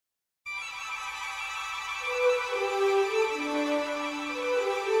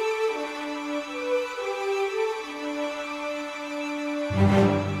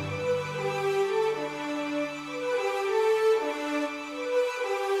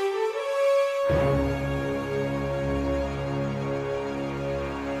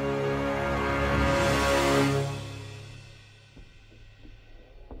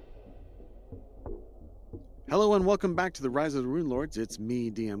Hello and welcome back to the Rise of the Rune Lords. It's me,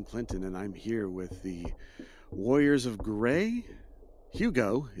 DM Clinton, and I'm here with the Warriors of Grey.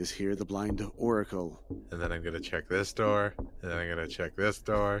 Hugo is here, the Blind Oracle. And then I'm going to check this door, and then I'm going to check this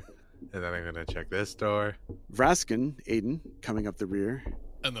door, and then I'm going to check this door. Vraskin, Aiden, coming up the rear.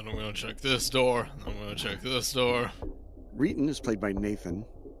 And then I'm going to check this door, and I'm going to check this door. Reeton is played by Nathan.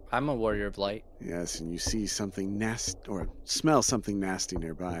 I'm a warrior of light. Yes, and you see something nasty, or smell something nasty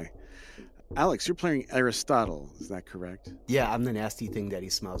nearby. Alex, you're playing Aristotle, is that correct? Yeah, I'm the nasty thing that he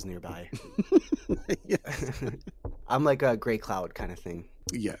smells nearby. Yes. I'm like a gray cloud kind of thing.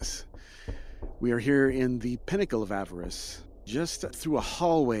 Yes. We are here in the Pinnacle of Avarice, just through a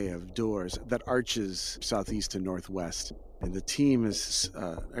hallway of doors that arches southeast to northwest. And the team is,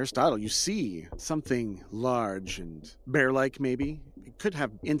 Aristotle, you see something large and bear-like maybe. It could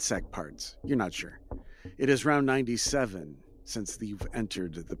have insect parts. You're not sure. It is round 97 since you've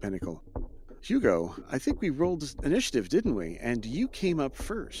entered the Pinnacle. Hugo, I think we rolled initiative, didn't we? And you came up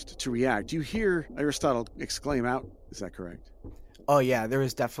first to react. You hear Aristotle exclaim out. Is that correct? Oh yeah, there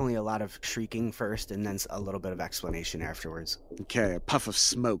was definitely a lot of shrieking first and then a little bit of explanation afterwards. Okay, a puff of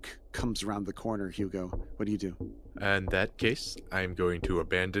smoke comes around the corner, Hugo. What do you do? In that case, I'm going to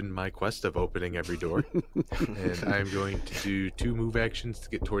abandon my quest of opening every door, and I'm going to do 2 move actions to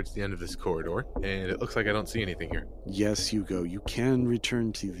get towards the end of this corridor, and it looks like I don't see anything here. Yes, Hugo, you can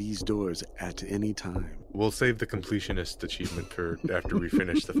return to these doors at any time. We'll save the completionist achievement for after we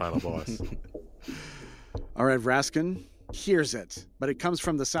finish the final boss. All right, Vraskin hears it, but it comes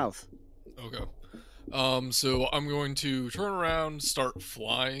from the south. Okay. So I'm going to turn around, start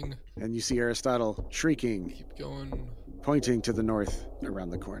flying. And you see Aristotle shrieking, Keep going. pointing to the north around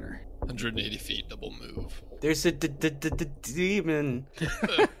the corner. 180 feet, double move. There's a demon.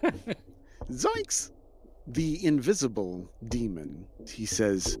 Zoinks! The invisible demon, he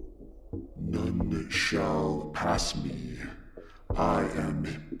says, None shall pass me. I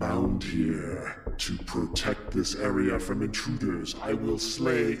am bound here to protect this area from intruders. I will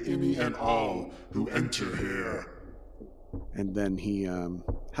slay any and all who enter here. and then he,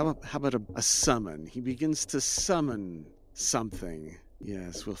 how about a summon? He begins to summon something.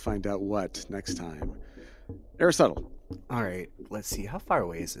 Yes, we'll find out what next time. Aristotle, All right, let's see. How far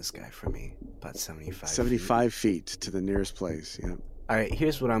away is this guy from me? About 75 75 feet to the nearest place, yeah. All right,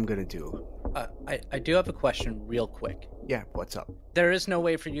 here's what I'm going to do. I do have a question real quick. Yeah, what's up? There is no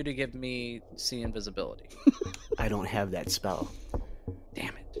way for you to give me see invisibility. I don't have that spell.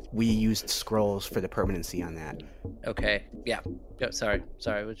 Damn it. We used scrolls for the permanency on that. Okay. Yeah. Sorry.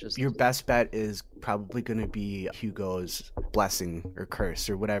 It was just... Your best bet is probably going to be Hugo's blessing or curse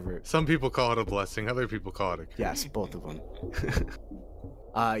or whatever. Some people call it a blessing, other people call it a curse. Yes, both of them.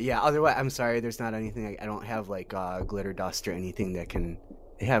 Yeah, otherwise, I'm sorry, there's not anything. I don't have like glitter dust or anything that can...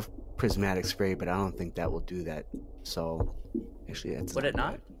 They have prismatic spray, but I don't think that will do that. So, actually, that's Would it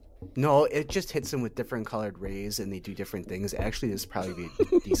not? No, it just hits them with different colored rays, and they do different things. Actually, this would probably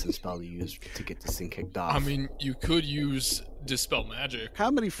be a decent spell to use to get this thing kicked off. I mean, you could use Dispel Magic. How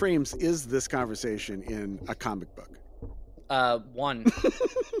many frames is this conversation in a comic book? 1. One.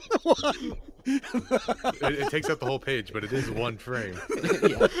 It takes up the whole page, but it is 1 frame.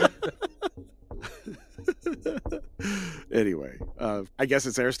 Yeah. Anyway, I guess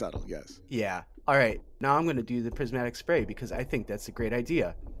it's Aristotle, yes. Yeah. All right. Now I'm going to do the prismatic spray because I think that's a great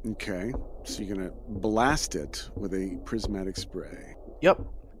idea. Okay, so you're going to blast it with a prismatic spray. Yep.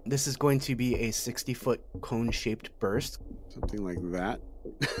 This is going to be a 60-foot cone-shaped burst. Something like that.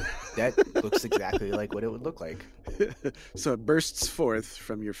 That looks exactly like what it would look like. So it bursts forth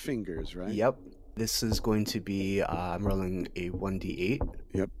from your fingers, right? Yep. This is going to be, I'm rolling a 1d8.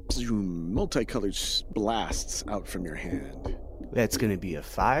 Yep. Zoom, multicolored blasts out from your hand. That's going to be a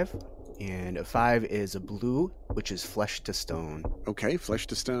 5. And a 5 is a blue, which is flesh to stone. Okay, flesh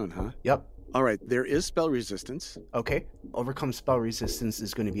to stone, huh? Yep. All right, there is spell resistance. Okay. Overcome spell resistance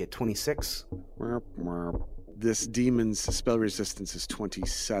is going to be at 26. This demon's spell resistance is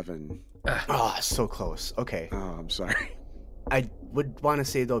 27. Oh, so close. Okay. Oh, I'm sorry. I would want to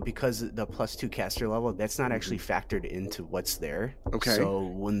say, though, because the +2 caster level, that's not actually factored into what's there. Okay. So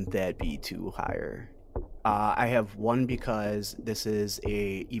wouldn't that be too higher? I have 1 because this is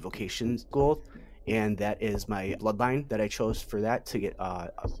a evocation goal, and that is my bloodline that I chose for that to get a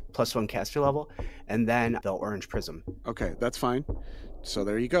 +1 caster level, and then the orange prism. Okay, that's fine. So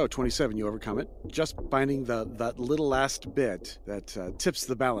there you go, 27, you overcome it. Just finding that little last bit that tips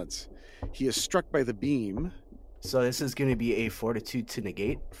the balance. He is struck by the beam. So this is going to be a fortitude to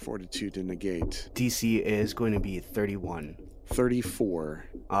negate. Fortitude to negate. DC is going to be 31. 34.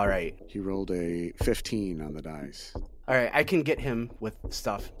 All right. He rolled a 15 on the dice. All right, I can get him with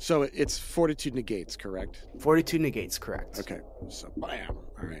stuff. So it's fortitude negates, correct? 42 negates, correct. Okay, so bam.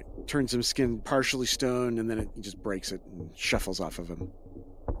 All right. Turns him skin partially stone, and then it just breaks it and shuffles off of him.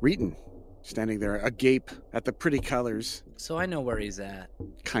 Reeton, standing there agape at the pretty colors, So I know where he's at.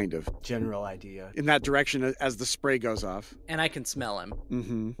 kind of, General idea. in that direction as the spray goes off. And I can smell him.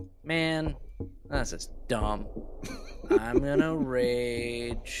 Mm-hmm. Man, that's just dumb. I'm gonna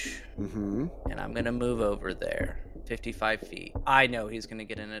rage. Mm-hmm. And I'm gonna move over there. 55 feet. I know he's gonna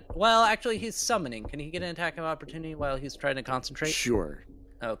get in it. Well, actually, he's summoning. Can he get an attack of opportunity while he's trying to concentrate? Sure.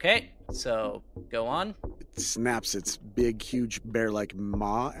 Okay, so go on. It snaps its big, huge bear-like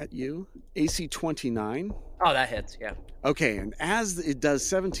maw at you. AC 29. Oh, that hits, yeah. Okay, and as it does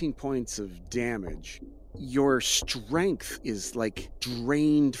 17 points of damage, your strength is like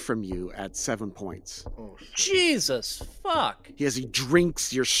drained from you at 7 points. Jesus fuck. He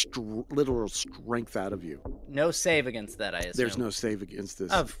drinks your literal strength out of you. No save against that, I assume. There's no save against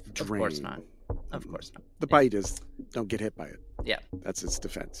this. Of drain. course not. Of course not. The bite is don't get hit by it. Yeah. That's its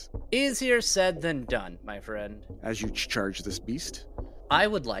defense. Easier said than done, my friend. As you charge this beast, I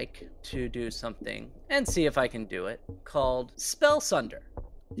would like to do something, and see if I can do it, called Spell Sunder.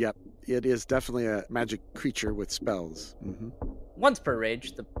 yep, it is definitely a magic creature with spells. Mm-hmm. Once per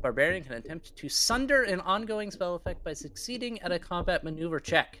rage, the barbarian can attempt to sunder an ongoing spell effect by succeeding at a combat maneuver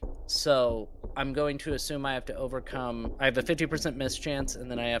check. So I'm going to assume I have to overcome. I have a 50% miss chance,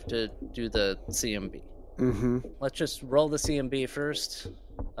 and then I have to do the CMB. Mm-hmm. Let's just roll the CMB first.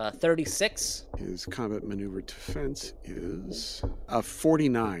 36. His combat maneuver defense is a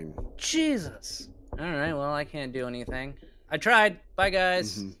 49. Jesus. All right, well, I can't do anything. I tried. Bye,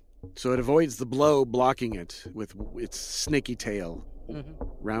 guys. Mm-hmm. So it avoids the blow, blocking it with its snaky tail. Mm-hmm.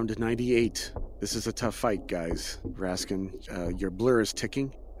 Round 98. This is a tough fight, guys. Raskin, your blur is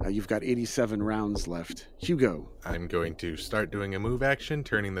ticking. You've got 87 rounds left. Hugo. I'm going to start doing a move action,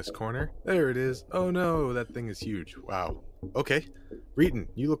 turning this corner. There it is. Oh no, that thing is huge. Wow. Okay. Reeton,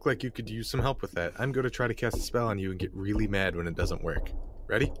 you look like you could use some help with that. I'm going to try to cast a spell on you and get really mad when it doesn't work.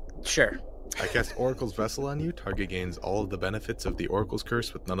 Ready? Sure. I cast Oracle's Vessel on you. Target gains all of the benefits of the Oracle's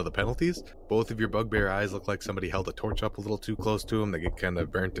Curse with none of the penalties. Both of your bugbear eyes look like somebody held a torch up a little too close to them. They get kind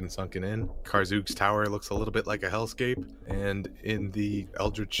of burnt and sunken in. Karzug's tower looks a little bit like a hellscape. And in the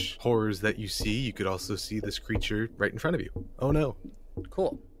eldritch horrors that you see, you could also see this creature right in front of you. Oh no.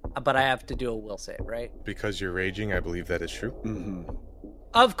 Cool. But I have to do a will save, right? Because you're raging, I believe that is true. Mm-hmm.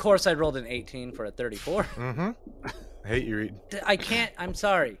 Of course, I rolled an 18 for a 34. Mm-hmm. I hate you, Reed. I can't. I'm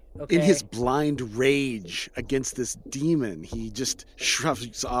sorry. Okay. In his blind rage against this demon, he just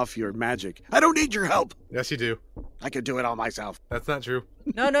shrugs off your magic. I don't need your help. Yes, you do. I can do it all myself. That's not true.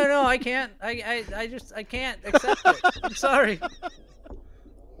 No, I can't. I can't accept it. I'm sorry.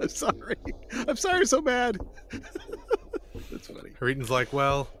 I'm sorry. I'm sorry so bad. That's funny. Reeton's like,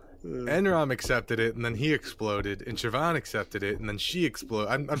 well, Enrom accepted it, and then he exploded, and Siobhan accepted it, and then she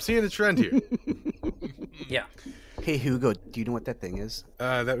exploded. I'm seeing a trend here. Yeah. Hey, Hugo, do you know what that thing is?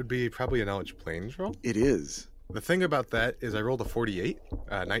 That would be probably a knowledge planes roll. It is. The thing about that is I rolled a 48,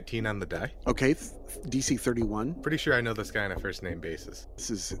 19 on the die. Okay, DC 31. Pretty sure I know this guy on a first name basis.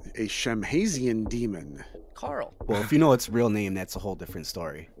 This is a Shemhazian demon. Carl. Well, if you know its real name, that's a whole different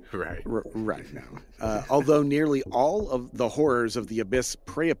story. Right. Right now. Although nearly all of the horrors of the abyss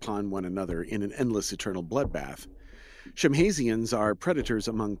prey upon one another in an endless eternal bloodbath, Shemhazians are predators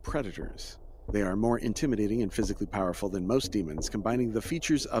among predators. They are more intimidating and physically powerful than most demons, combining the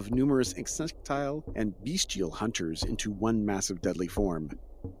features of numerous insectile and bestial hunters into one massive deadly form.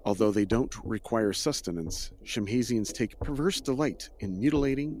 Although they don't require sustenance, Shemhazians take perverse delight in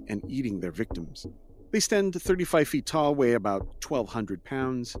mutilating and eating their victims. They stand 35 feet tall, weigh about 1,200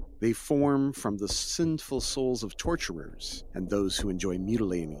 pounds. They form from the sinful souls of torturers and those who enjoy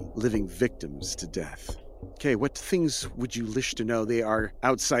mutilating living victims to death. Okay, what things would you wish to know? They are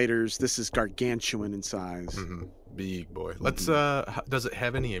outsiders. This is gargantuan in size. Mm-hmm. Big boy. Let's, does it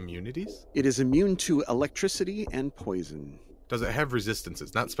have any immunities? It is immune to electricity and poison. Does it have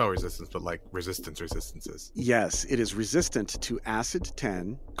resistances? Not spell resistance, but like resistances. Yes, it is resistant to acid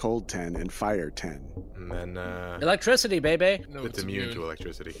 10, cold 10, and fire 10. And then, Electricity, baby. No, it's immune to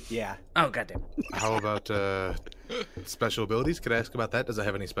electricity. Yeah. Oh, goddamn. How about, special abilities? Could I ask about that? Does it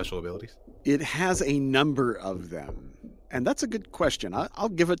have any special abilities? It has a number of them. And that's a good question. I'll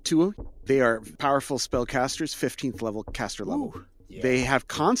give it to them. They are powerful spellcasters, 15th level caster level. Ooh, Yeah. They have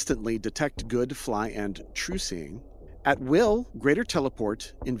constantly detect good, fly, and true seeing. At will, greater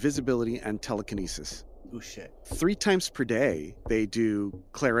teleport, invisibility, and telekinesis. Oh, shit. 3 times per day, they do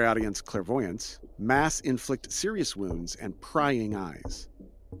clairaudience, clairvoyance, mass inflict serious wounds, and prying eyes.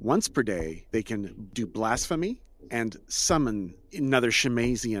 Once per day, they can do blasphemy, and summon another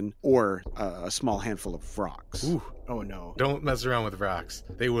Shemazian or a small handful of rocks. Ooh, Oh no. don't mess around with rocks.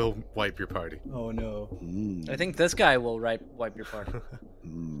 They will wipe your party. Oh no. I think this guy will wipe your party.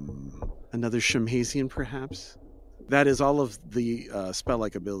 Another Shemazian, perhaps? That is all of the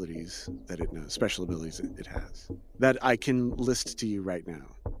spell-like abilities that it knows, special abilities it has, that I can list to you right now.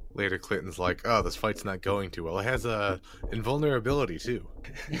 Later, Clinton's like, oh, this fight's not going too well. It has invulnerability, too.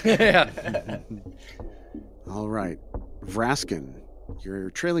 Yeah. All right. Vraskin, you're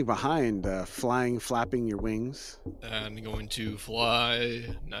trailing behind, flapping your wings. And going to fly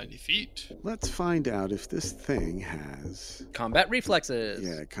 90 feet. Let's find out if this thing has... Combat reflexes.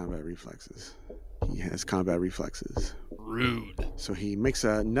 Yeah, combat reflexes. He has combat reflexes. Rude. So he makes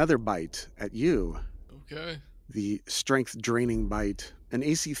another bite at you. Okay. The strength-draining bite. An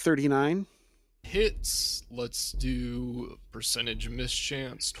AC 39? Hits. Let's do percentage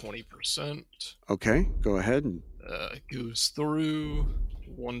mischance, 20%. Okay, go ahead. Goes through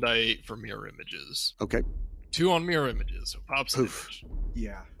 1d8 for mirror images. Okay. 2 on mirror images, so pops an Poof. image.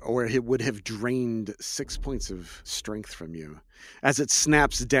 Yeah. Or it would have drained 6 points of strength from you. As it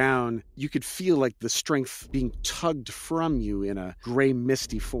snaps down, you could feel like the strength being tugged from you in a gray,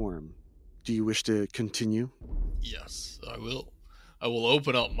 misty form. Do you wish to continue? Yes, I will. I will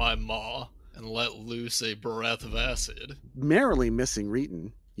open up my maw and let loose a breath of acid. Merrily missing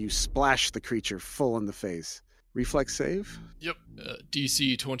Reeton, you splash the creature full in the face. Reflex save? Yep.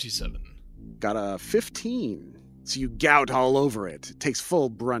 DC 27. Got a 15. So you gout all over it. It takes full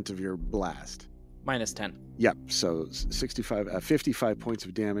brunt of your blast. Minus 10. Yep, so 55 points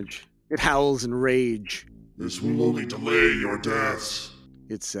of damage. It howls in rage, This will only delay your deaths.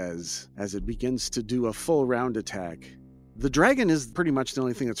 it says, as it begins to do a full round attack. The dragon is pretty much the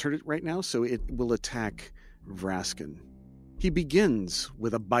only thing that's hurt it right now, so it will attack Vraskin. He begins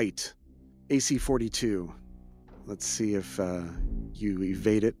with a bite. AC 42. Let's see if you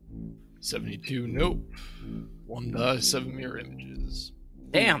evade it. 72, nope. 1 die, 7 mirror images.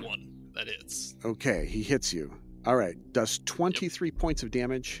 Damn. 1, that hits. Okay, he hits you. All right, does 23 points of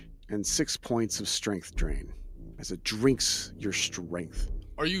damage and 6 points of strength drain as it drinks your strength.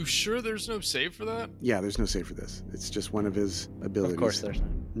 Are you sure there's no save for that? Yeah, there's no save for this. It's just one of his abilities. Of course there's not.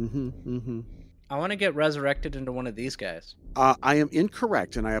 Mm-hmm. I want to get resurrected into one of these guys. I am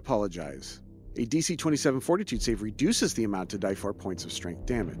incorrect, and I apologize. A DC 27 Fortitude save reduces the amount to die 4 points of strength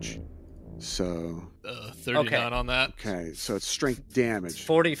damage. So, 39 Okay. on that. okay, so it's strength damage.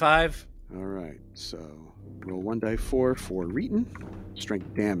 45. All right, so roll 1 die 4 for Reeton.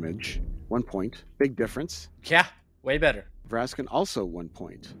 Strength damage, 1 point. Big difference. Yeah, way better. Vraskin also 1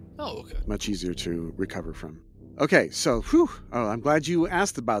 point. Oh, okay. Much easier to recover from. Okay, so, I'm glad you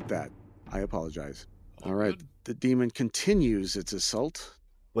asked about that. I apologize. All right, Good. the demon continues its assault.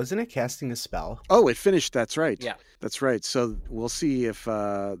 Wasn't it casting a spell? Oh, it finished. That's right. Yeah. That's right. So we'll see if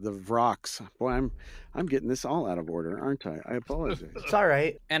the rocks. Boy, I'm getting this all out of order, aren't I? I apologize. It's all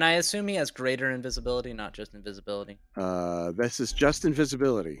right. And I assume he has greater invisibility, not just invisibility. This is just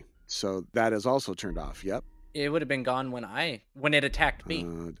invisibility, so that is also turned off. Yep. It would have been gone when it attacked me.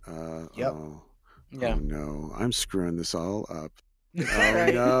 Yep. Yeah. Oh no, I'm screwing this all up. It's Oh all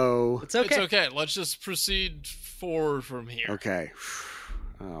right. no. It's okay. It's okay. Let's just proceed forward from here. Okay.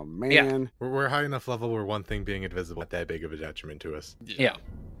 Oh man. We're high enough level where one thing being invisible not that big of a detriment to us. Yeah.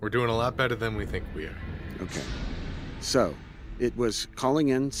 We're doing a lot better than we think we are. Okay. So it was calling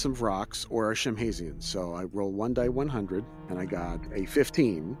in some rocks or a Shemhazian. So I roll 1 die 100 and I got a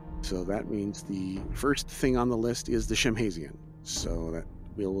 15. So that means the first thing on the list is the Shemhazian. So that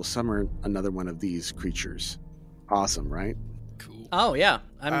we will summon another one of these creatures. Awesome, right? Cool. Oh yeah,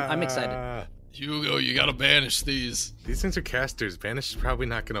 I'm excited. Hugo, you gotta banish these. These things are casters. Banish is probably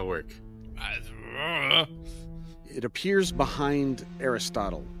not going to work. It appears behind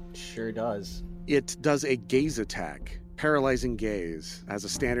Aristotle. Sure does. It does a gaze attack. Paralyzing Gaze as a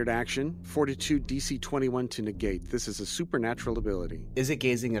standard action. Fortitude DC 21 to negate. This is a supernatural ability. Is it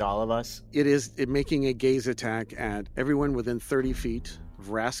gazing at all of us? It is making a gaze attack at everyone within 30 feet of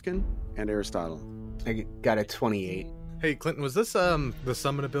Raskin and Aristotle. I got a 28. Hey, Clinton, was this the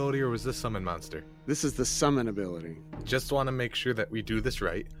summon ability or was this summon monster? This is the summon ability. Just want to make sure that we do this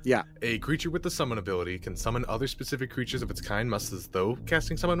right. Yeah. A creature with the summon ability can summon other specific creatures of its kind, much as though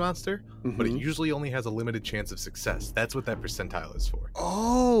casting summon monster, but it usually only has a limited chance of success. That's what that percentile is for.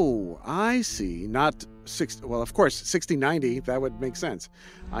 Oh, I see. Not 60. Well, of course, 60-90. That would make sense.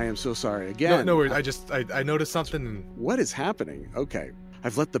 I am so sorry. Again. No worries. I noticed something. And What is happening? Okay.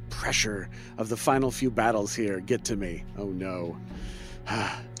 I've let the pressure of the final few battles here get to me. Oh no.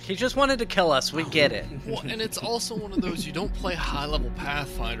 He just wanted to kill us. We get it. Well, and it's also one of those you don't play high-level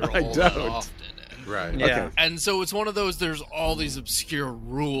Pathfinder I all that don't. often. And Right. Yeah. Okay. And so it's one of those, there's all these obscure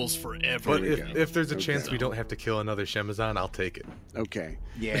rules for But every we go. if there's a Okay. chance we don't have to kill another Shemazan, I'll take it. Okay.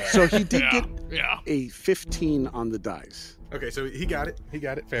 Yeah. So he did get Yeah. a 15 on the dice. Okay, so he got it. He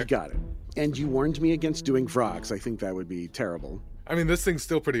got it. Fair. He got it. And you warned me against doing frogs. I think that would be terrible. I mean, this thing's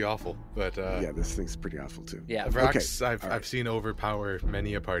still pretty awful, but Yeah, this thing's pretty awful too. Yeah. Vrox, Okay, all right. I've seen overpower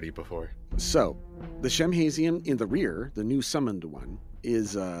many a party before. So, the Shemhazian in the rear, the new summoned one,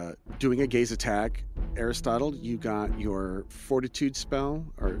 is doing a gaze attack. Aristotle, you got your fortitude spell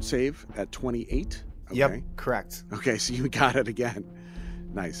or save at 28. Okay. Yep, correct. Okay, so you got it again.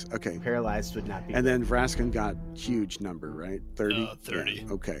 Nice. Okay. Paralyzed would not be. And then Vraskin got huge number, right? 30? 30.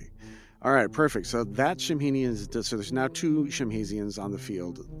 Yeah, okay. All right, perfect. So that Shemhazian is... So there's now 2 Shemhazians on the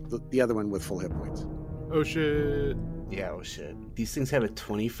field. The other one with full hit points. Oh shit. Yeah, oh shit. These things have a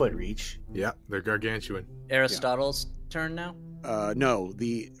 20-foot reach. Yeah, they're gargantuan. Aristotle's turn now. No,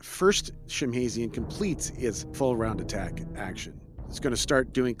 the first Shemhazian completes its full round attack action. It's going to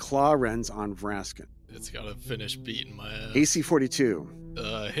start doing claw rends on Vraskin. It's got to finish beating my ass. AC 42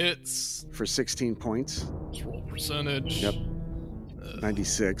 Hits. for 16 points. Let's roll percentage. Yep.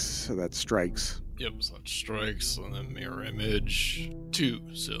 96, so that strikes. Yep, so that strikes, and then mirror image.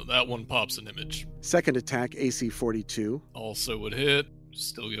 2, so that one pops an image. Second attack, AC 42, Also would hit,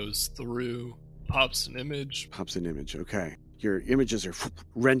 still goes through, pops an image. pops an image. Okay. Your images are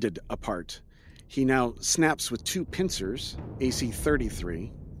rended apart. He now snaps with 2 pincers, AC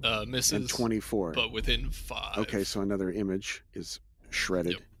 33 Misses, and 24. but within 5. Okay, so another image is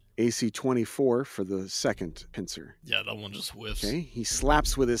shredded. Yep. AC 24 for the second pincer. Yeah, that one just whiffs. Okay, he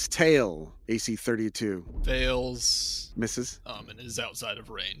slaps with his tail. AC 32 Fails, misses. and is outside of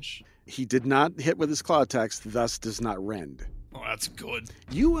range. He did not hit with his claw attacks, thus does not rend. Oh, that's good.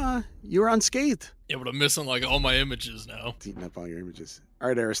 You're unscathed. Yeah, but I'm missing like all my images now. It's eating up all your images. All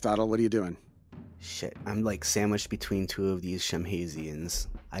right, Aristotle, what are you doing? Shit, I'm like sandwiched between 2 of these Shemhazians.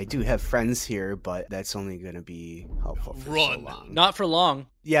 I do have friends here, but that's only going to be helpful for Run. so long. Not for long.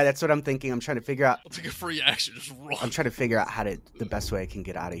 Yeah, that's what I'm thinking. I'm trying to figure out. I'll take a free action, just run. I'm trying to figure out the best way I can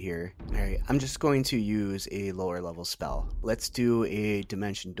get out of here. All right, I'm just going to use a lower level spell. Let's do a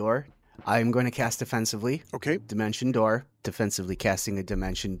Dimension Door. I'm going to cast defensively. Okay, Dimension Door. Defensively casting a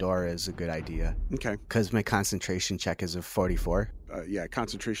Dimension Door is a good idea okay. because my concentration check is a 44. Yeah,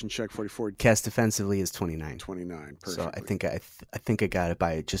 concentration check 44, Cast defensively is 29. 29. Perfect. So I think I got it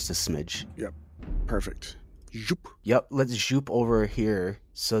by just a smidge. Perfect. Zoop. Yep, let's zoop over here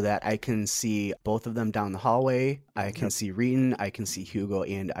so that I can see both of them down the hallway. I can see Reeton, I can see Hugo,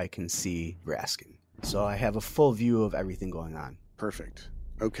 and I can see Raskin. So I have a full view of everything going on. Perfect.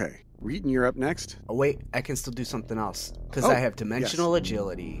 Okay. Reeton, you're up next. Oh wait, I can still do something else because Oh, I have dimensional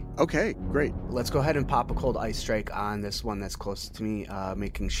agility. Okay, great. Let's go ahead and pop a cold ice strike on this one that's close to me,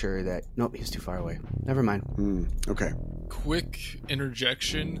 making sure that... Nope, he's too far away. Never mind. Okay. Quick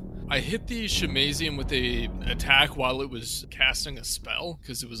interjection. I hit the Shemazian with a attack while it was casting a spell,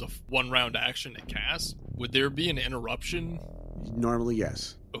 because it was a 1-round action to cast. Would there be an interruption? Normally,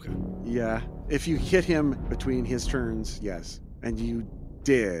 yes. Okay. Yeah. If you hit him between his turns, yes. And you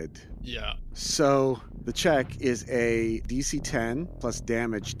did. Yeah. So the check is a DC 10 plus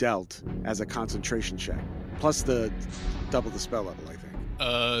damage dealt as a concentration check, plus the double the spell level, I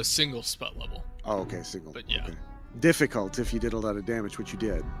think. Single spell level. Oh, okay, single. But yeah. Okay. Difficult if you did a lot of damage, which you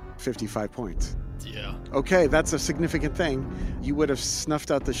did. 55 points. Yeah. Okay, that's a significant thing. You would have snuffed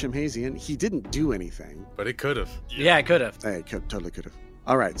out the Shemhazian. He didn't do anything. But it could have. Yeah, I could have. Hey, totally could have.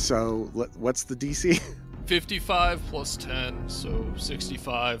 All right, so what's the DC? 55 plus 10, so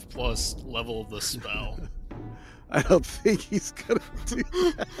 65 plus level of the spell. I don't think he's gonna do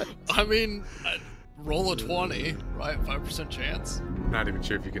that. I mean, roll a 20, right? 5% chance. Not even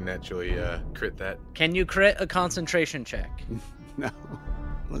sure if you can naturally crit that. Can you crit a concentration check? No.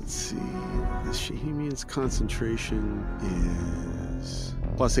 Let's see. The Shahimian's concentration is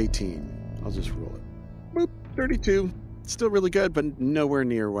plus 18. I'll just roll it. Boop, 32. Still really good, but nowhere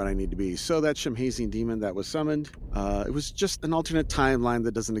near what I need to be. So that Shemhazian demon that was summoned, it was just an alternate timeline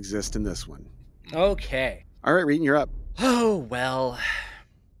that doesn't exist in this one. Okay. All right, Reeton, you're up. Oh, well.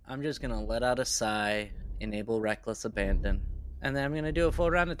 I'm just going to let out a sigh, enable reckless abandon. And then I'm going to do a full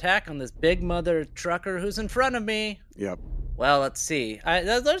round attack on this big mother trucker who's in front of me. Yep. Well, let's see.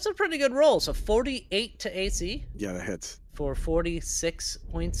 That's a pretty good roll. So 48 to AC Yeah, that hits. for 46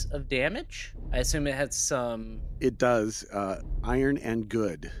 points of damage. I assume it had some... It does. Iron and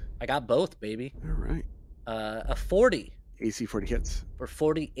good. I got both, baby. All right. A 40 AC 40 hits. for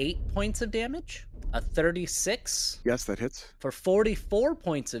 48 points of damage. A 36 Yes, that hits. for 44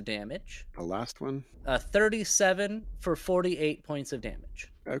 points of damage. The last one. A 37 for 48 points of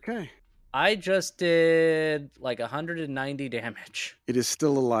damage. Okay. I just did like 190 damage. It is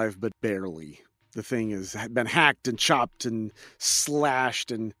still alive, but barely. The thing has been hacked and chopped and slashed,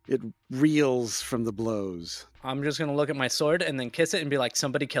 and it reels from the blows. I'm just going to look at my sword and then kiss it and be like,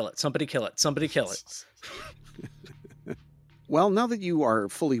 somebody kill it, somebody kill it, somebody kill it. Well, now that you are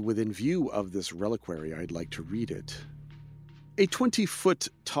fully within view of this reliquary, I'd like to read it. A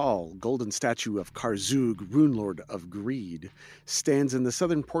 20-foot-tall golden statue of Karzug, Runelord of Greed, stands in the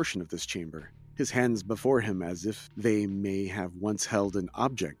southern portion of this chamber, his hands before him as if they may have once held an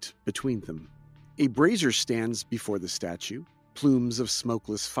object between them. A brazier stands before the statue, plumes of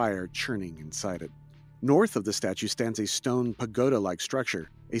smokeless fire churning inside it. North of the statue stands a stone pagoda-like structure,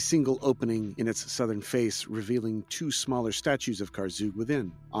 a single opening in its southern face revealing two smaller statues of Karzug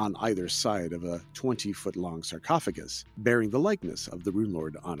within, on either side of a 20-foot-long sarcophagus, bearing the likeness of the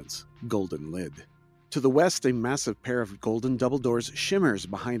Runelord on its golden lid. To the west, a massive pair of golden double doors shimmers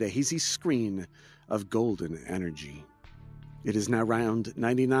behind a hazy screen of golden energy. It is now round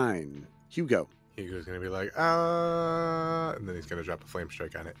 99. Hugo. Hugo's going to be like, and then he's going to drop a flame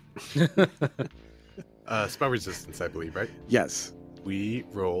strike on it. Spell resistance, I believe, right? Yes. We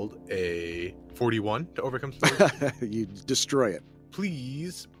rolled a 41 to overcome spell resistance. You destroy it.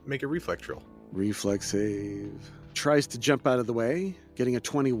 Please make a reflex roll. Reflex save. Tries to jump out of the way, getting a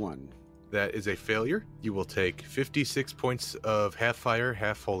 21. That is a failure. You will take 56 points of half fire,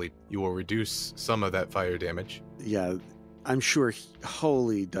 half holy. You will reduce some of that fire damage. Yeah, I'm sure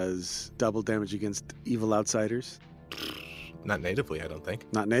Holy does double damage against evil outsiders. Not natively, I don't think.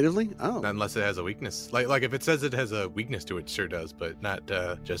 Not natively? Oh. Not unless it has a weakness. Like if it says it has a weakness to it, sure does, but not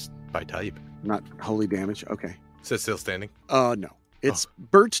just by type. Not holy damage? Okay. Says still standing. Oh, no. It's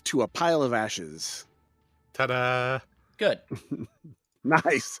burnt to a pile of ashes. Ta-da! Good.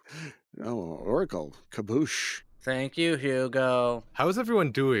 Nice. Oh, Oracle. Kaboosh. Thank you, Hugo. How is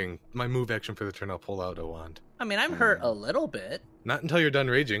everyone doing? My move action for the turn, I'll pull out a wand. I mean, I'm hurt a little bit. Not until you're done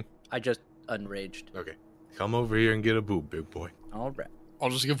raging. I just unraged. Okay. Come over here and get a boob, big boy. All right. I'll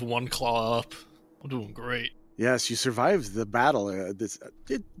just give one claw up. I'm doing great. Yes, you survived the battle.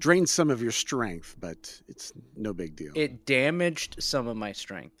 It drained some of your strength, but it's no big deal. It damaged some of my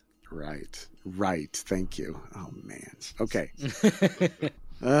strength. Right. Thank you. Oh, man. Okay.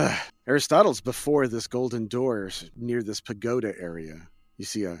 Aristotle's before this golden door near this pagoda area. You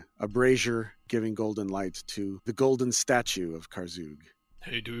see a brazier giving golden light to the golden statue of Karzug.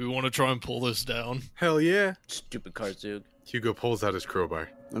 Hey, do we want to try and pull this down? Hell yeah. Stupid Karzug. Hugo pulls out his crowbar.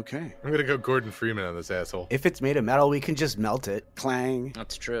 Okay. I'm gonna go Gordon Freeman on this asshole. If it's made of metal, we can just melt it. Clang.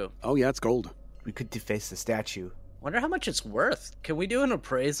 That's true. Oh, yeah, it's gold. We could deface the statue. Wonder how much it's worth. Can we do an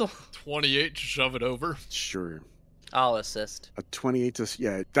appraisal? 28 to shove it over. Sure. I'll assist. A 28 to...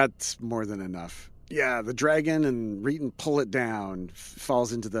 Yeah, that's more than enough. Yeah, the dragon and Reeton pull it down,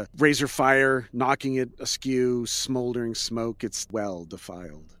 falls into the razor fire, knocking it askew, smoldering smoke. It's well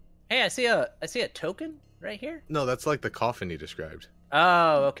defiled. Hey, I see a token right here. No, that's like the coffin he described.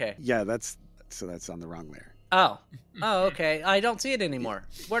 Oh, okay. Yeah, that's on the wrong layer. Oh, okay. I don't see it anymore.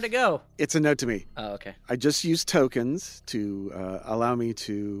 Where'd it go? It's a note to me. Oh, okay. I just used tokens to allow me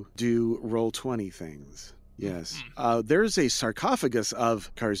to do roll 20 things. Yes. There's a sarcophagus of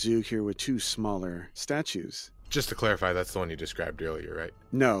Karzug here with two smaller statues. Just to clarify, that's the one you described earlier, right?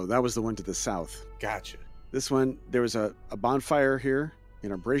 No, that was the one to the south. Gotcha. This one, there was a bonfire here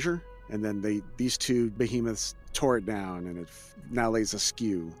in a brazier, and then these two behemoths tore it down, and it now lays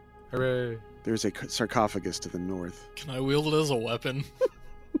askew. Hooray. There's a sarcophagus to the north. Can I wield it as a weapon?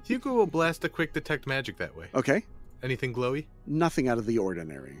 Hugo will blast a quick detect magic that way. Okay. Anything glowy? Nothing out of the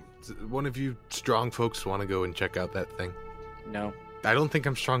ordinary. Does one of you strong folks want to go and check out that thing? No. I don't think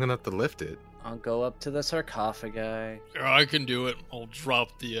I'm strong enough to lift it. I'll go up to the sarcophagi. Yeah, I can do it. I'll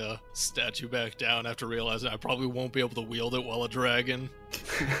drop the statue back down after realizing I probably won't be able to wield it while a dragon.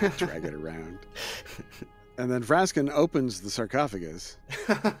 Drag it around. And then Vraskin opens the sarcophagus.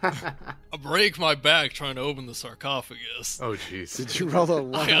 I break my back trying to open the sarcophagus. Oh, jeez. Did you roll a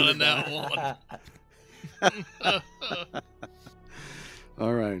 1? I got a nat 1.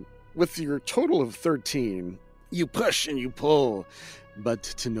 All right. With your total of 13, you push and you pull, but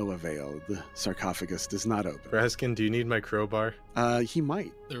to no avail. The sarcophagus does not open. Raskin, do you need my crowbar? He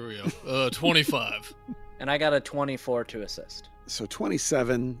might. There we go. 25. And I got a 24 to assist. So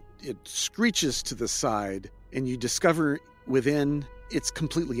 27, it screeches to the side, and you discover within it's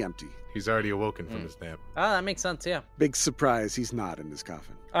completely empty. He's already awoken from his nap. Oh, that makes sense, yeah. Big surprise, he's not in his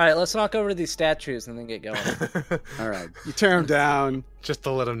coffin. All right, let's knock over these statues and then get going. All right, you tear him down. Just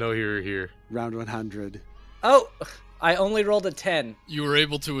to let him know you're here. Round 100. Oh, I only rolled a 10. You were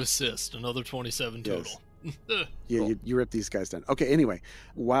able to assist. Another 27 total. Yes. Yeah, Cool. you rip these guys down. Okay, anyway,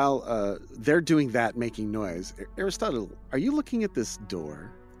 while they're doing that, making noise, Aristotle, are you looking at this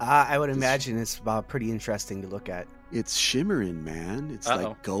door? I would imagine it's pretty interesting to look at. It's shimmering, man. It's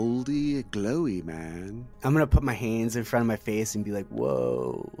like goldy, glowy, man. I'm going to put my hands in front of my face and be like,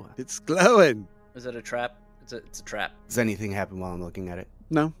 whoa. It's glowing. Is it a trap? It's a trap. Does anything happen while I'm looking at it?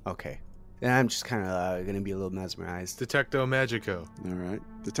 No. Okay. Then I'm just kind of going to be a little mesmerized. Detecto Magico. All right.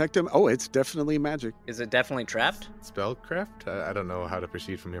 Detective. Oh, it's definitely magic. Is it definitely trapped? Spellcraft? I don't know how to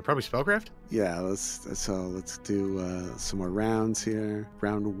proceed from here. Probably spellcraft? Yeah, let's do some more rounds here.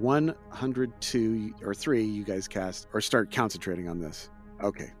 Round 102 or 3, you guys cast or start concentrating on this.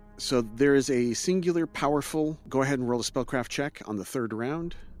 Okay. So there is a singular powerful. Go ahead and roll a spellcraft check on the 3rd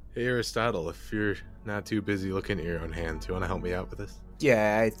round. Hey, Aristotle, if you're not too busy looking at your own hands, you want to help me out with this?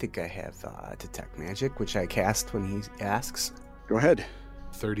 Yeah, I think I have Detect Magic, which I cast when he asks. Go ahead.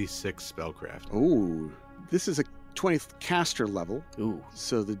 36 spellcraft. Oh, this is a 20th caster level. Ooh.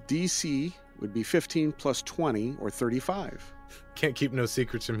 So the DC would be 15 plus 20 or 35. Can't keep no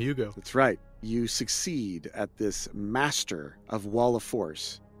secrets from Hugo. That's right. You succeed at this Master of Wall of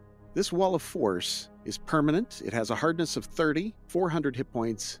Force. This Wall of Force is permanent. It has a hardness of 30, 400 hit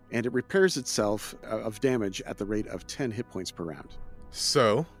points, and it repairs itself of damage at the rate of 10 hit points per round.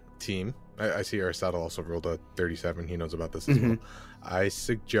 So, team, I see Aristotle also rolled a 37. He knows about this as well. I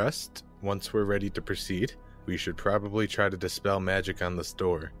suggest, once we're ready to proceed, we should probably try to dispel magic on this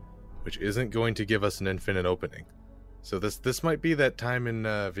door, which isn't going to give us an infinite opening. So this might be that time in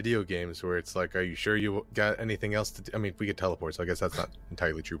video games where it's like, are you sure you got anything else to do? I mean, we could teleport, so I guess that's not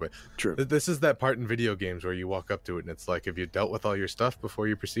entirely true, but True. This is that part in video games where you walk up to it and it's like, have you dealt with all your stuff before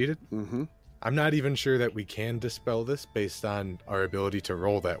you proceeded? Mm-hmm. I'm not even sure that we can dispel this based on our ability to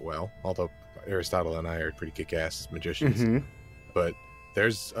roll that well, although Aristotle and I are pretty kick-ass magicians. But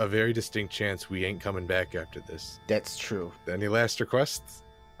there's a very distinct chance we ain't coming back after this. That's true. Any last requests?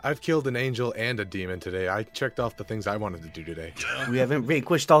 I've killed an angel and a demon today. I checked off the things I wanted to do today. We haven't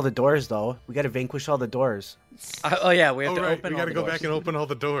vanquished all the doors, though. We got to vanquish all the doors. We have to open we all got to the go doors. back and open all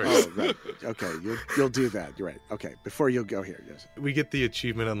the doors. Oh, right. Okay, you'll do that. You're right. Okay, before you go here, yes. We get the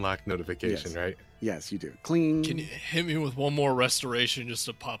achievement unlocked notification, Yes. right? Yes, you do. Clean. Can you hit me with one more restoration just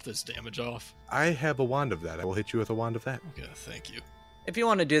to pop this damage off? I have a wand of that. I will hit you with a wand of that. Okay, thank you. If you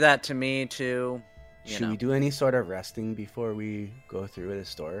want to do that to me too, Should we do any sort of resting before we go through the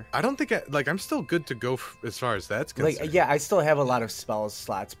store? I don't think I'm still good to go as far as that's concerned. Like, yeah, I still have a lot of spell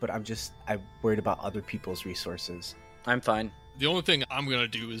slots, but I'm worried about other people's resources. I'm fine. The only thing I'm gonna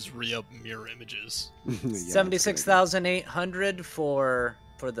do is re-up mirror images. Yeah, that's a good idea. 76,800 for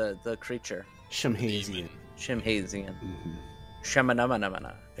the creature. Shemhazian. Demon. Shimhazian. Mhm.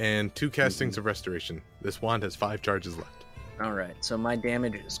 Shamanamana. And 2 castings of restoration. This wand has 5 charges left. Alright, so my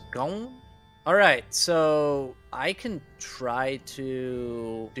damage is gone. Alright, so I can try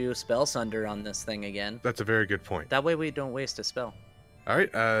to do Spell Sunder on this thing again. That's a very good point. That way we don't waste a spell. All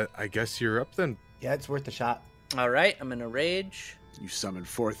right, I guess you're up then. Yeah, it's worth a shot. Alright, I'm gonna rage. You summon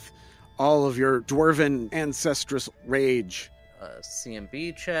forth all of your dwarven ancestress rage.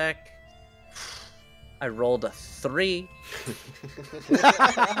 CMB check. I rolled a 3.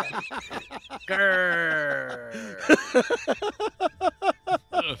 Grrr.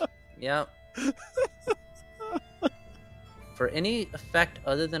 Yep. For any effect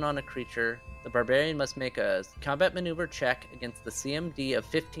other than on a creature, the barbarian must make a combat maneuver check against the CMD of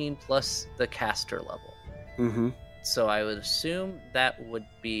 15 plus the caster level. Mm-hmm. So I would assume that would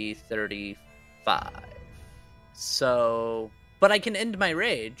be 35. So, but I can end my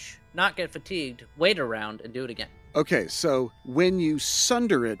rage, not get fatigued, wait around, and do it again. Okay, so when you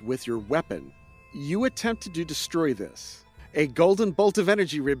sunder it with your weapon, you attempt to destroy this. A golden bolt of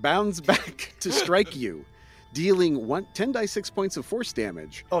energy rebounds back to strike you, dealing 10 die 6 points of force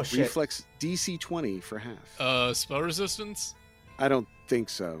damage. Oh, shit. Reflex DC 20 for half. Spell resistance? I don't think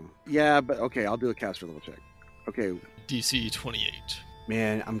so. Yeah, but okay, I'll do a caster level check. Okay, DC 28.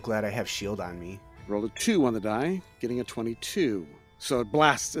 Man, I'm glad I have shield on me. rolled a 2 on the die, getting a 22. So it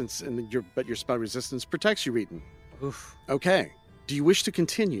blasts, but your spell resistance protects you, Reeton. Oof. Okay. Do you wish to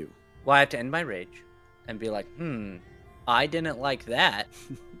continue? Well, I have to end my rage and be like, I didn't like that.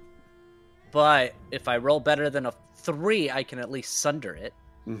 But if I roll better than a 3, I can at least sunder it.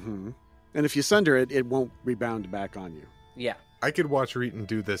 Mm-hmm. And if you sunder it, it won't rebound back on you. Yeah. I could watch Reeton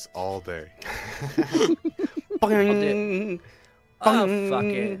do this all day. Bang! Oh, fuck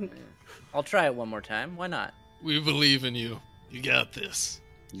it. I'll try it one more time. Why not? We believe in you. You got this.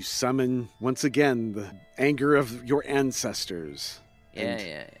 You summon, once again, the anger of your ancestors. Yeah, And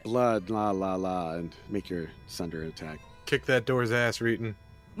yeah. Blood, la, la, la, and make your sunder attack. Kick that door's ass, Reeton.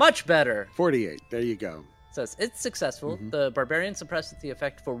 Much better. 48. There you go. Says it's successful. The barbarian suppresses the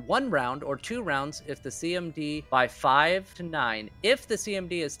effect for 1 round or 2 rounds if the CMD by 5 to 9. If the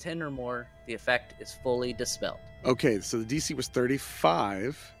CMD is 10 or more, the effect is fully dispelled. Okay, so the DC was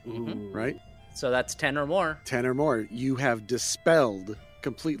 35, right? So that's 10 or more. 10 or more. You have dispelled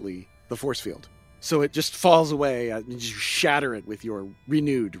completely the force field. So it just falls away and you shatter it with your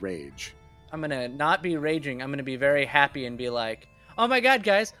renewed rage. I'm going to not be raging. I'm going to be very happy and be like, oh my god,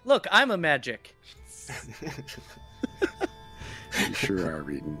 guys, look, I'm a magic. You sure are,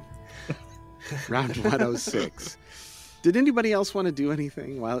 Reeton. Round 106. Did anybody else want to do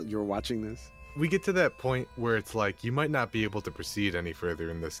anything while you were watching this? We get to that point where it's like, you might not be able to proceed any further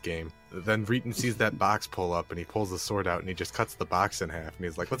in this game. Then Reeton sees that box pull up, and he pulls the sword out, and he just cuts the box in half, and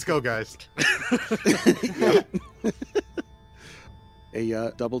he's like, let's go, guys.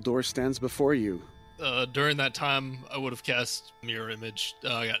 A double door stands before you. During that time, I would have cast Mirror Image.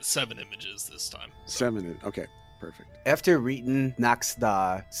 I got 7 images this time. 7. Okay, perfect. After Reeton knocks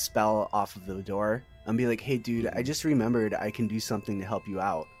the spell off of the door, I'm be like, hey, dude, I just remembered I can do something to help you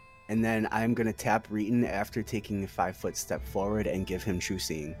out. And then I'm going to tap Reeton after taking a 5-foot step forward and give him True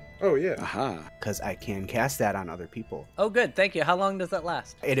Seeing. Oh, yeah. Aha. Because I can cast that on other people. Oh, good. Thank you. How long does that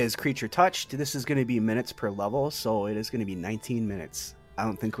last? It is creature touched. This is going to be minutes per level, so it is going to be 19 minutes. I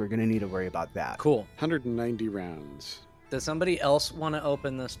don't think we're going to need to worry about that. Cool. 190 rounds. Does somebody else want to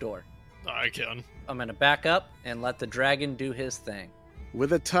open this door? I can. I'm going to back up and let the dragon do his thing.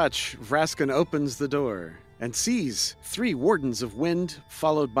 With a touch, Vraskin opens the door and sees 3 Wardens of Wind,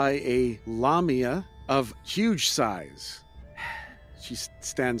 followed by a Lamia of huge size. She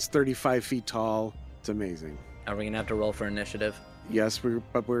stands 35 feet tall. It's amazing. Are we going to have to roll for initiative? Yes,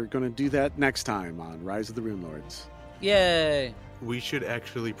 but we're going to do that next time on Rise of the Runelords. Yay! We should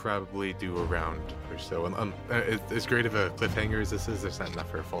actually probably do a round or so. As great of a cliffhanger as this is, there's not enough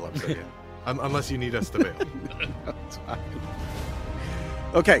for a full episode yet. Unless you need us to bail. That's fine.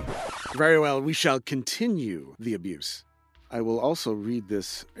 Okay, very well. We shall continue the abuse. I will also read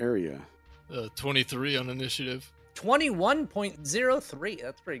this area. 23 on initiative. 21.03.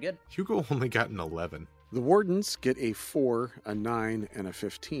 That's pretty good. Hugo only got an 11. The Wardens get a 4, a 9, and a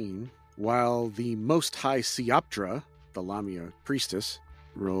 15, while the Most High Sioptra, the Lamia priestess,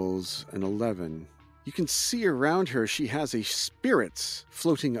 rolls an 11. You can see around her she has a spirits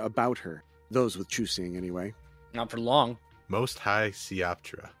floating about her. Those with True Seeing, anyway. Not for long. Most High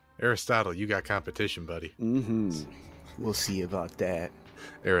Sioptra. Aristotle, you got competition, buddy. Mm-hmm. We'll see about that.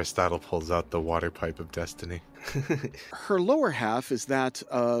 Aristotle pulls out the water pipe of destiny. Her lower half is that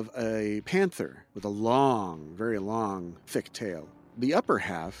of a panther with a long, very long, thick tail. The upper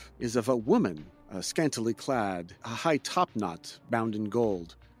half is of a woman, scantily clad, a high topknot bound in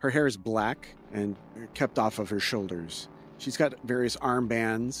gold. Her hair is black and kept off of her shoulders. She's got various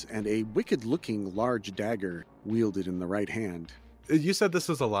armbands and a wicked-looking large dagger wielded in the right hand. You said this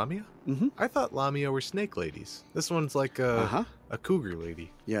was a Lamia? Mm-hmm. I thought Lamia were snake ladies. This one's like a cougar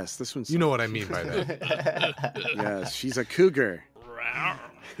lady. Yes, this one's... You know what I mean by that. Yes, she's a cougar.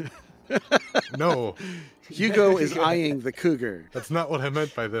 No. Hugo is eyeing the cougar. That's not what I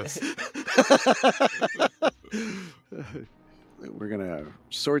meant by this. We're going to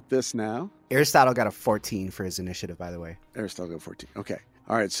sort this now. Aristotle got a 14 for his initiative, by the way. Aristotle got 14. Okay.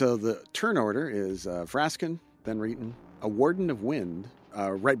 All right, so the turn order is Vraskin, then Reeton, a Warden of Wind,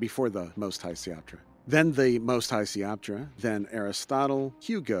 right before the Most High Sioptra. Then the Most High Sioptra, then Aristotle,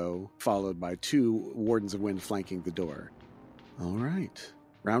 Hugo, followed by 2 Wardens of Wind flanking the door. All right.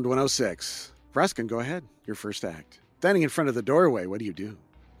 Round 106. Vraskin, go ahead. Your first act. Standing in front of the doorway, what do you do?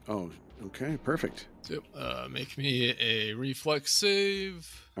 Oh, okay, perfect. Yep. Make me a reflex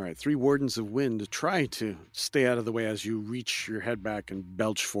save. All right, 3 Wardens of Wind try to stay out of the way as you reach your head back and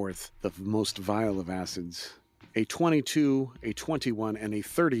belch forth the most vile of acids. A 22, a 21, and a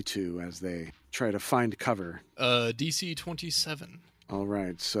 32 as they try to find cover. DC 27. All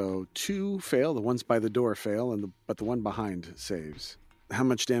right, so 2 fail. The ones by the door fail, but the one behind saves. How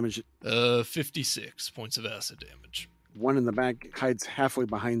much damage? 56 points of acid damage. One in the back hides halfway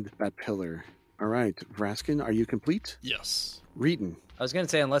behind that pillar. All right, Vraskin, are you complete? Yes. Reeton. I was going to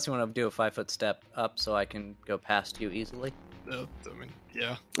say, unless you want to do a 5-foot step up so I can go past you easily. I mean,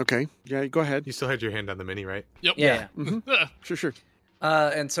 yeah. Okay, yeah, go ahead. You still had your hand on the mini, right? Yep. Yeah. Sure.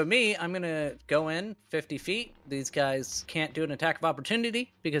 And so I'm going to go in 50 feet. These guys can't do an attack of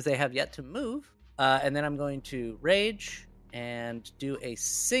opportunity because they have yet to move. And then I'm going to rage and do a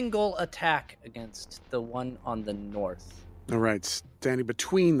single attack against the one on the north. All right, standing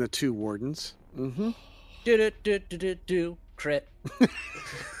between the 2 Wardens. Mm-hmm. Do. Crit.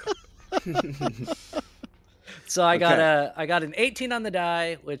 So I got an 18 on the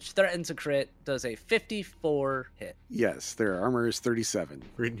die, which threatens a crit, does a 54 hit. Yes, their armor is 37.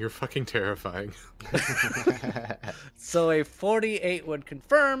 Reading, you're fucking terrifying. So a 48 would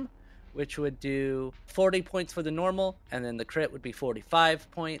confirm, which would do 40 points for the normal, and then the crit would be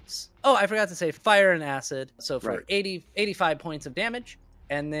 45 points. Oh, I forgot to say fire and acid. So for 85 points of damage,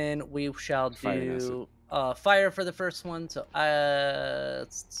 and then we shall do fire for the first one. So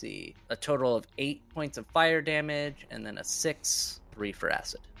let's see, a total of 8 points of fire damage, and then 3 for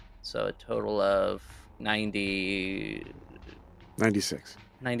acid. So a total of 96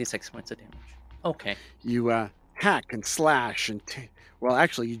 points of damage. Okay. You hack and slash and well,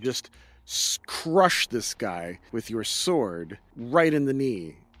 actually, you just crush this guy with your sword right in the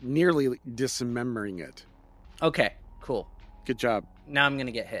knee, nearly dismembering it. Okay, cool. Good job. Now I'm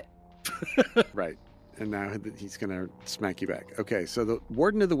gonna get hit. Right. And now he's going to smack you back. Okay, so the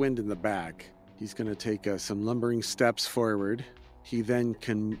Warden of the Wind in the back, he's going to take some lumbering steps forward. He then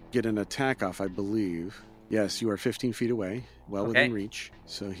can get an attack off, I believe. Yes, you are 15 feet away, well within reach.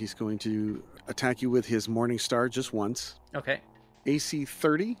 So he's going to attack you with his Morning Star just once. Okay. AC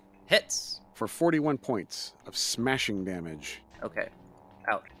 30. Hits. For 41 points of smashing damage. Okay.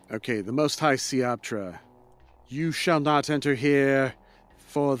 Out. Okay, the Most High Seoptra. You shall not enter here,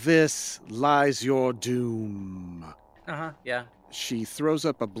 for this lies your doom. Yeah. She throws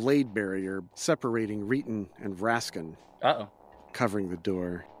up a blade barrier separating Reeton and Raskin, covering the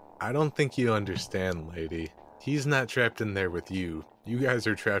door. I don't think you understand, lady. He's not trapped in there with you. You guys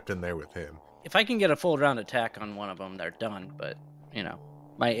are trapped in there with him. If I can get a full round attack on one of them, they're done, but,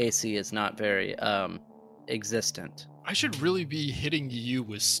 my AC is not very, existent. I should really be hitting you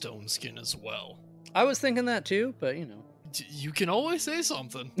with stone skin as well. I was thinking that too, but, You can always say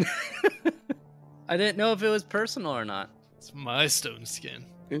something. I didn't know if it was personal or not. It's my stone skin.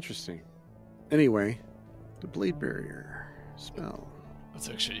 Interesting. Anyway, the blade barrier spell. That's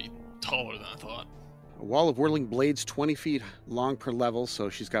actually taller than I thought. A wall of whirling blades 20 feet long per level, so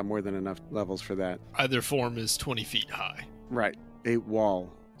she's got more than enough levels for that. Either form is 20 feet high. Right. A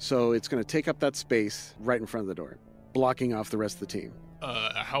wall. So it's going to take up that space right in front of the door, blocking off the rest of the team.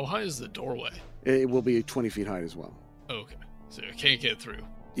 How high is the doorway? It will be 20 feet high as well. Okay. So I can't get through.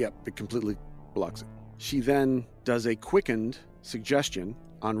 Yep, it completely blocks it. She then does a quickened suggestion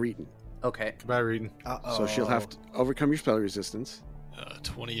on Reeton. Okay. Goodbye, Reeton. So she'll have to overcome your spell resistance.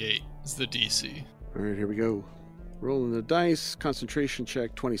 28 is the DC. All right, here we go. Rolling the dice, concentration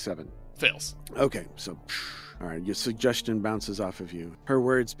check, 27. Fails. Okay, so, all right, your suggestion bounces off of you. Her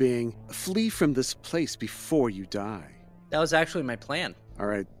words being, flee from this place before you die. That was actually my plan. All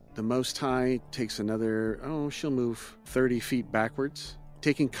right, the Most High takes another, she'll move 30 feet backwards,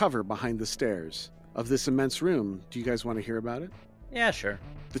 taking cover behind the stairs of this immense room. Do you guys want to hear about it? Yeah, sure.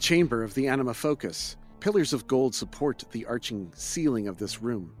 The chamber of the Anima Focus. Pillars of gold support the arching ceiling of this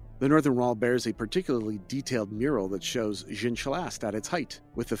room. The northern wall bears a particularly detailed mural that shows Jin Shalast at its height,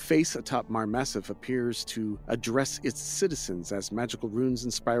 with the face atop Mar Massif appears to address its citizens as magical runes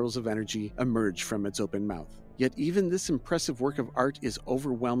and spirals of energy emerge from its open mouth. Yet even this impressive work of art is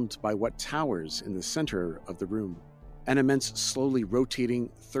overwhelmed by what towers in the center of the room. An immense, slowly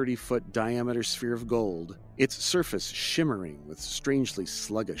rotating 30-foot diameter sphere of gold, its surface shimmering with strangely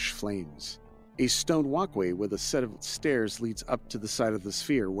sluggish flames. A stone walkway with a set of stairs leads up to the side of the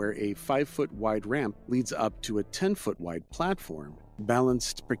sphere, where a 5-foot wide ramp leads up to a 10-foot wide platform,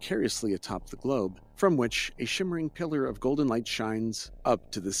 balanced precariously atop the globe, from which a shimmering pillar of golden light shines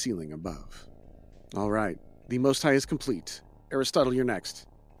up to the ceiling above. All right, the Most High is complete. Aristotle, you're next.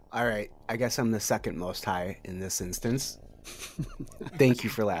 All right, I guess I'm the second most high in this instance. Thank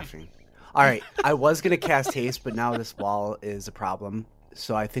you for laughing. All right, I was going to cast haste, but now this wall is a problem.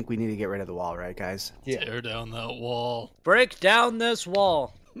 So I think we need to get rid of the wall, right, guys? Yeah. Tear down that wall. Break down this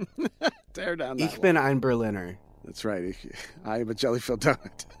wall. Tear down that Ich bin wall. ein Berliner. That's right. I am a jelly-filled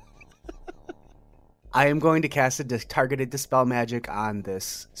donut. I am going to cast a targeted dispel magic on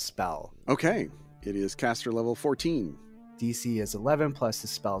this spell. Okay. It is caster level 14. DC is 11 plus the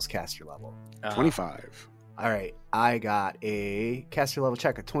spell's caster level. 25. All right. I got a caster level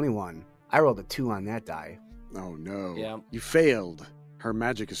check of 21. I rolled a 2 on that die. Oh, no. Yeah. You failed. Her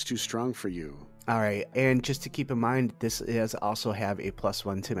magic is too strong for you. All right. And just to keep in mind, this does also have a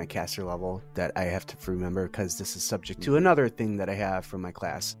 +1 to my caster level that I have to remember because this is subject to another thing that I have from my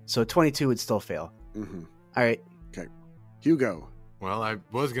class. So 22 would still fail. Mm-hmm. All right. Okay. Hugo. Well, I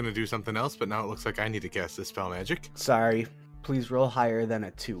was going to do something else, but now it looks like I need to cast this spell magic. Sorry. Please roll higher than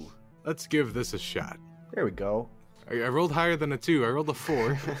a 2. Let's give this a shot. There we go. I rolled higher than a 2. I rolled a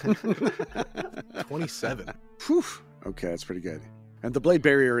 4. 27. Whew. Okay, that's pretty good. And the blade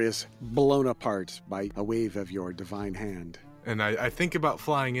barrier is blown apart by a wave of your divine hand. And I think about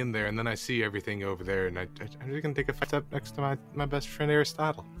flying in there, and then I see everything over there, and I'm just going to take a step next to my best friend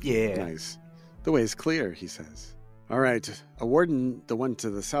Aristotle. Yeah. Nice. The way is clear, he says. All right, a warden, the one to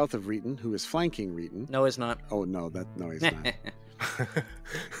the south of Reeton, who is flanking Reeton. No, it's not. Oh, no, he's not.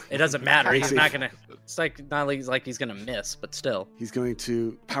 It doesn't matter. He's See. not gonna. It's not like he's gonna miss, but still. He's going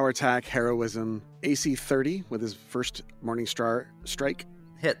to power attack, heroism, AC 30 with his first Morning Star strike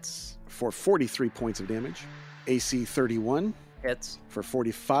Hits. for 43 points of damage. AC 31 Hits. for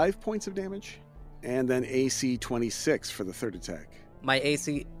 45 points of damage. And then AC 26 for the third attack. My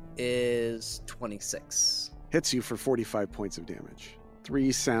AC is 26. Hits you for 45 points of damage.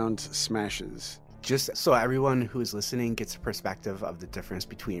 3 sound smashes. Just so everyone who's listening gets a perspective of the difference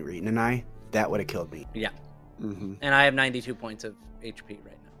between Reeton and I, that would have killed me. Yeah. Mm-hmm. And I have 92 points of HP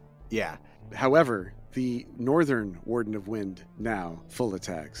right now. Yeah. However, the northern Warden of Wind now full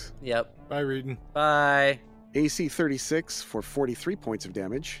attacks. Yep. Bye, Reeton. Bye. AC 36 for 43 points of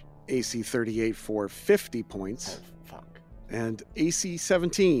damage. AC 38 for 50 points. Oh, fuck. And AC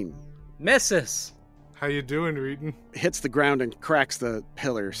 17 Misses. How you doing, Reeton? hits the ground and cracks the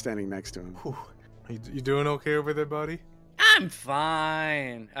pillar standing next to him. Whew. You doing okay over there, buddy? I'm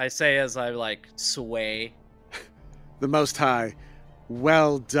fine. I say as I sway. The Most High,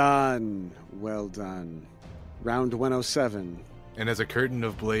 well done. Well done. Round 107. And as a curtain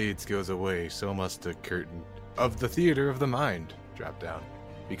of blades goes away, so must the curtain of the theater of the mind drop down.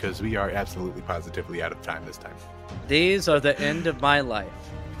 Because we are absolutely positively out of time this time. These are the end of my life.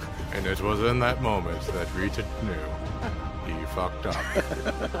 And it was in that moment that Reeton knew he fucked up.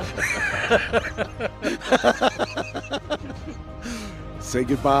 Say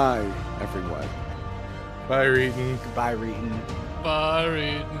goodbye, everyone. Bye, Reeton. Goodbye, Reeton. Bye,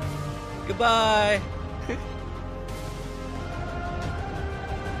 Reeton. Goodbye.